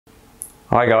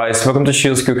Hi guys, welcome to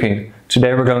Shield's Cooking.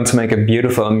 Today we're going to make a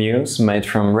beautiful amuse made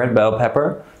from red bell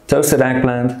pepper, toasted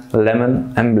eggplant,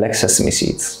 lemon and black sesame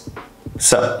seeds.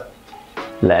 So,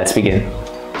 let's begin.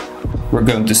 We're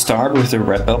going to start with the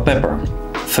red bell pepper.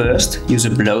 First, use a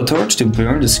blowtorch to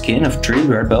burn the skin of 3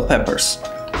 red bell peppers.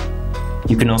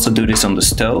 You can also do this on the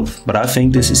stove, but I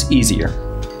think this is easier.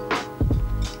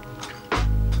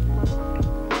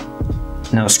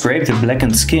 Now scrape the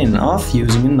blackened skin off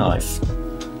using a knife.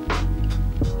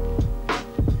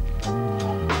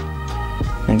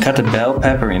 And cut the bell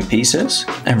pepper in pieces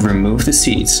and remove the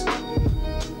seeds.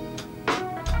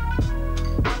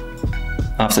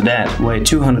 After that, weigh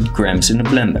 200 grams in a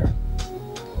blender.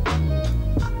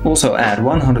 Also add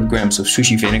 100 grams of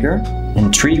sushi vinegar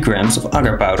and 3 grams of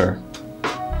agar powder.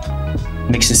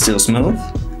 Mix it till smooth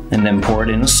and then pour it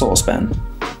in a saucepan.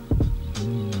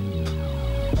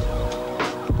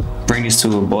 Bring this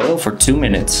to a boil for 2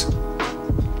 minutes.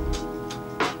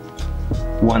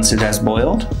 Once it has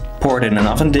boiled, pour it in an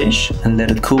oven dish and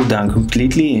let it cool down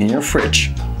completely in your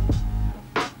fridge.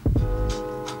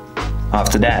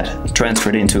 After that, transfer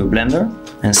it into a blender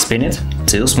and spin it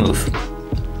till smooth.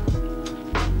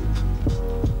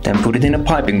 Then put it in a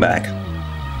piping bag.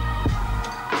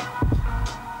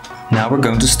 Now we're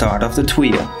going to start off the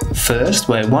tuille. First,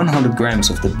 weigh 100 grams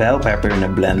of the bell pepper in a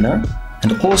blender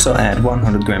and also add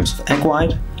 100 grams of egg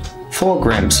white, 4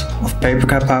 grams of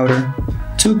paprika powder,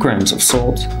 2 grams of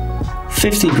salt,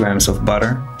 50 grams of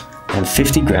butter and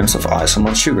 50 grams of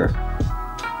isomalt sugar.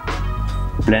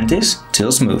 Blend this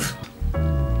till smooth.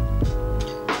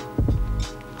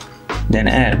 Then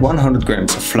add 100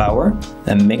 grams of flour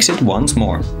and mix it once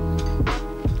more.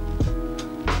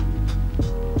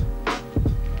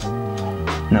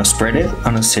 Now spread it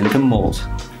on a silicone mold.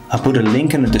 I'll put a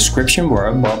link in the description where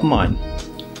I bought mine.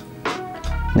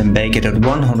 Then bake it at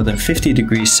 150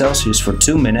 degrees Celsius for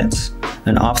 2 minutes.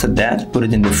 And after that, put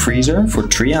it in the freezer for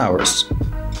 3 hours.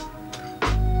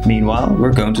 Meanwhile,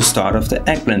 we're going to start off the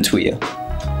eggplant tuille.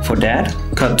 For that,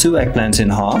 cut 2 eggplants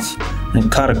in half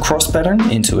and cut a cross pattern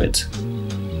into it.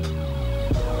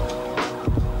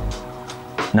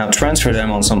 Now transfer them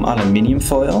on some aluminium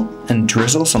foil and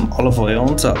drizzle some olive oil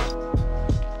on top.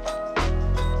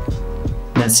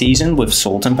 Then season with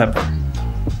salt and pepper.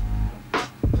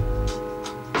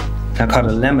 Now cut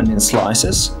a lemon in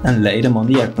slices and lay them on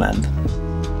the eggplant.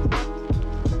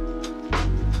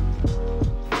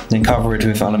 Then cover it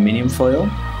with aluminium foil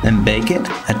and bake it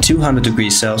at 200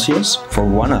 degrees Celsius for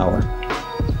 1 hour.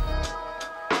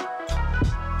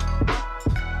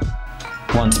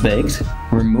 Once baked,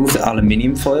 remove the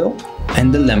aluminium foil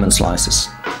and the lemon slices.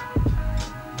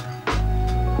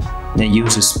 Then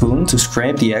use a spoon to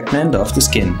scrape the eggplant off the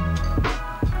skin.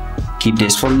 Keep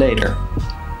this for later.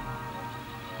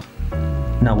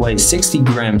 Now weigh 60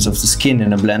 grams of the skin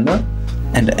in a blender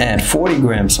and add 40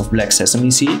 grams of black sesame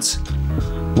seeds,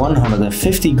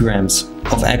 150 grams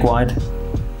of egg white,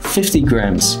 50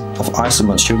 grams of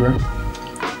isomalt sugar,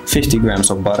 50 grams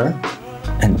of butter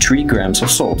and 3 grams of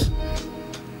salt.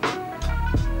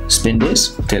 Spin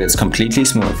this till it's completely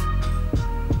smooth.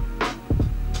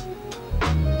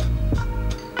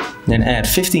 Then add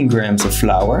 15 grams of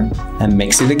flour and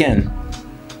mix it again.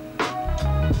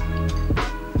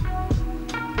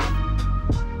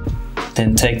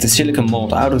 Then take the silicone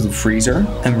mold out of the freezer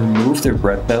and remove the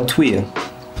red bell tuille.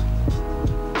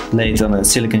 Lay it on a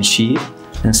silicone sheet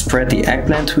and spread the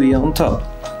eggplant tuille on top.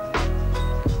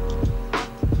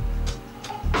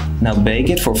 Now bake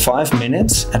it for 5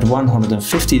 minutes at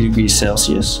 150 degrees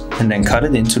Celsius and then cut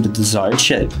it into the desired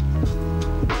shape.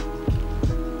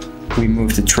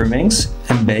 Remove the trimmings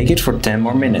and bake it for 10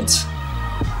 more minutes.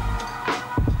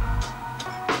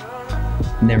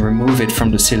 Then remove it from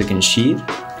the silicone sheet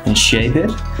and shape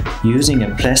it using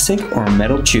a plastic or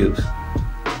metal tube.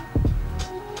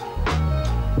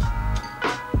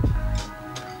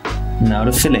 Now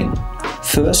the filling.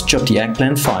 First chop the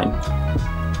eggplant fine.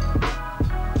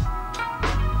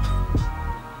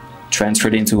 Transfer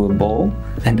it into a bowl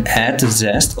and add the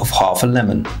zest of half a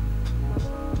lemon.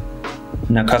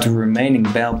 Now cut the remaining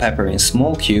bell pepper in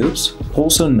small cubes,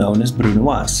 also known as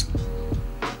brunoise.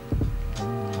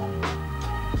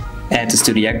 Add this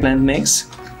to the eggplant mix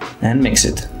and mix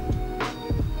it.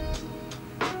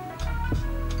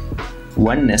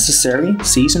 When necessary,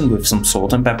 season with some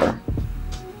salt and pepper.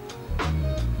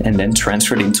 And then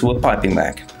transfer it into a piping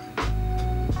bag.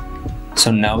 So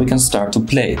now we can start to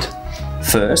plate.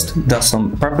 First, dust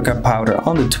some paprika powder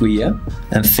on the tuille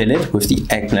and fill it with the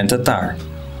eggplant tartaar.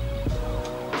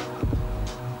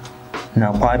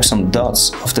 Now pipe some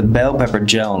dots of the bell pepper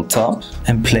gel on top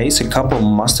and place a couple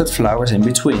mustard flowers in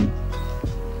between.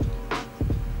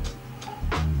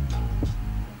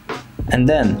 and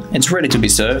then it's ready to be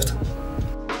served.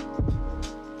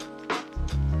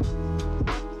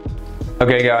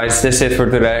 Okay guys, that's it for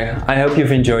today. I hope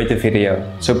you've enjoyed the video.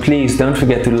 So please don't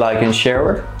forget to like and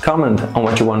share it, comment on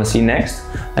what you want to see next,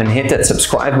 and hit that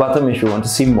subscribe button if you want to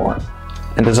see more.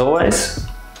 And as always,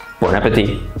 bon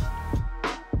appetit!